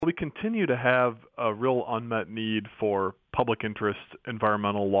We continue to have a real unmet need for public interest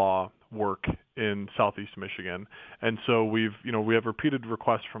environmental law work in Southeast Michigan. And so we have repeated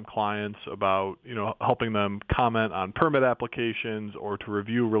requests from clients about, helping them comment on permit applications or to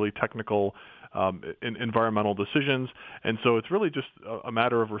review really technical environmental decisions. And so it's really just a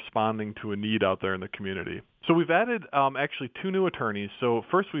matter of responding to a need out there in the community. So we've added actually two new attorneys. So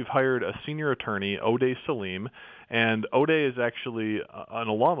first we've hired a senior attorney, Odeh Salim, and Odeh is actually an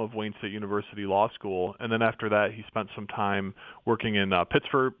alum of Wayne State University Law School. And then after that, he spent some time working in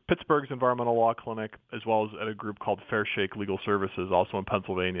Pittsburgh's Environmental Law Clinic, as well as at a group called Fair Shake Legal Services, also in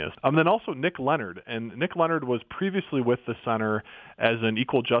Pennsylvania. Then also Nick Leonard. And Nick Leonard was previously with the center as an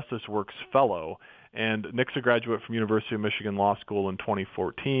Equal Justice Works Fellow. And Nick's a graduate from University of Michigan Law School in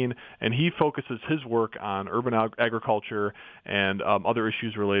 2014, and he focuses his work on urban agriculture and other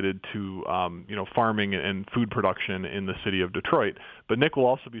issues related to farming and food production in the city of Detroit. But Nick will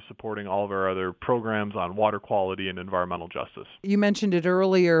also be supporting all of our other programs on water quality and environmental justice. You mentioned it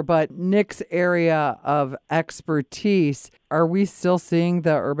earlier, but Nick's area of expertise, are we still seeing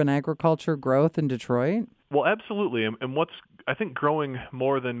the urban agriculture growth in Detroit? Well, absolutely. And what's, I think, growing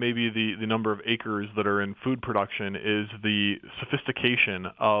more than maybe the number of acres that are in food production is the sophistication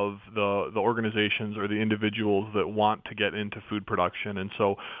of the organizations or the individuals that want to get into food production. And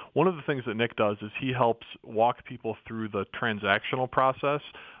so one of the things that Nick does is he helps walk people through the transactional process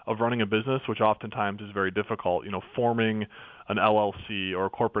of running a business, which oftentimes is very difficult, forming an LLC or a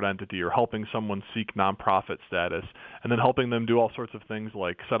corporate entity, or helping someone seek nonprofit status, and then helping them do all sorts of things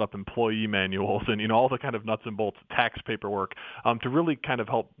like set up employee manuals and all the kind of nuts and bolts tax paperwork to really kind of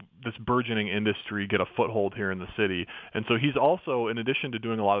help this burgeoning industry get a foothold here in the city. And so he's also, in addition to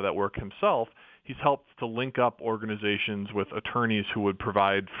doing a lot of that work himself, he's helped to link up organizations with attorneys who would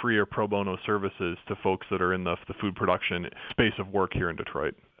provide free or pro bono services to folks that are in the food production space of work here in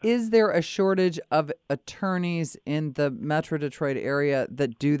Detroit. Is there a shortage of attorneys in the Metro Detroit area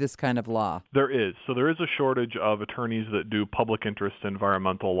that do this kind of law? There is. So there is a shortage of attorneys that do public interest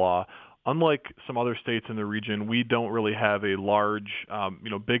environmental law. Unlike some other states in the region, we don't really have a large,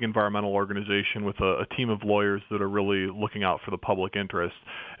 big environmental organization with a team of lawyers that are really looking out for the public interest.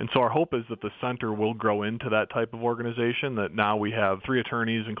 And so our hope is that the center will grow into that type of organization, that now we have 3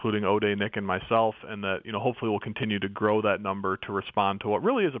 attorneys, including Odeh, Nick, and myself, and that, hopefully we'll continue to grow that number to respond to what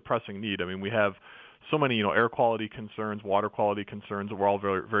really is a pressing need. I mean, we have so many, air quality concerns, water quality concerns that we're all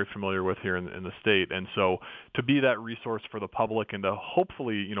very, very familiar with here in the state. And so to be that resource for the public and to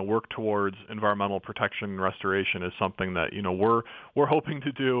hopefully, work towards environmental protection and restoration is something that, we're hoping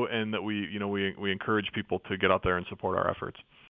to do, and that we encourage people to get out there and support our efforts.